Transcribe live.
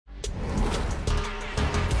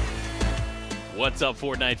What's up,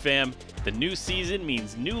 Fortnite fam? The new season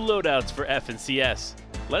means new loadouts for FNCS.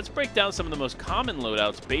 Let's break down some of the most common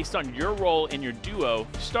loadouts based on your role in your duo,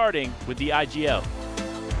 starting with the IGL.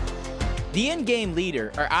 The in-game leader,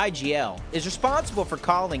 or IGL, is responsible for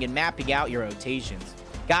calling and mapping out your rotations,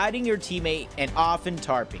 guiding your teammate, and often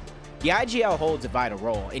tarping. The IGL holds a vital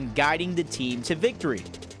role in guiding the team to victory.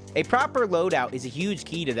 A proper loadout is a huge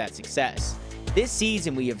key to that success. This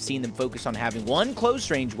season, we have seen them focus on having one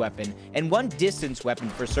close-range weapon and one distance weapon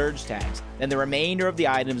for surge tags, then the remainder of the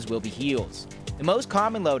items will be heals. The most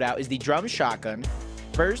common loadout is the drum shotgun,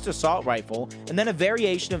 burst assault rifle, and then a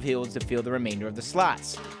variation of heals to fill the remainder of the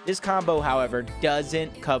slots. This combo, however,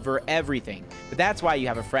 doesn't cover everything, but that's why you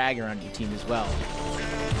have a fragger on your team as well.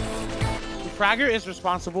 The fragger is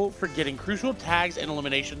responsible for getting crucial tags and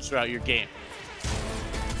eliminations throughout your game.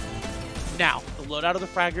 Now, the loadout of the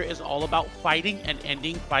fragger is all about fighting and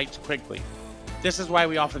ending fights quickly. This is why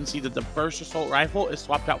we often see that the burst assault rifle is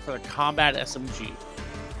swapped out for the combat SMG.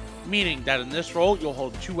 Meaning that in this role, you'll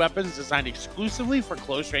hold two weapons designed exclusively for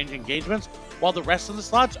close-range engagements, while the rest of the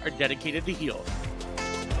slots are dedicated to heals.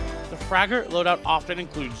 The fragger loadout often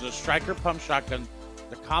includes the striker pump shotgun,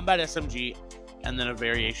 the combat SMG, and then a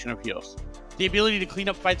variation of heals. The ability to clean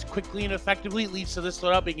up fights quickly and effectively leads to this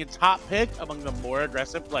loadout being a top pick among the more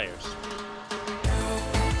aggressive players.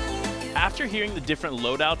 After hearing the different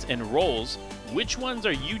loadouts and roles, which ones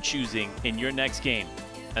are you choosing in your next game?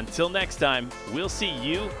 Until next time, we'll see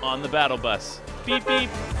you on the battle bus. Beep beep!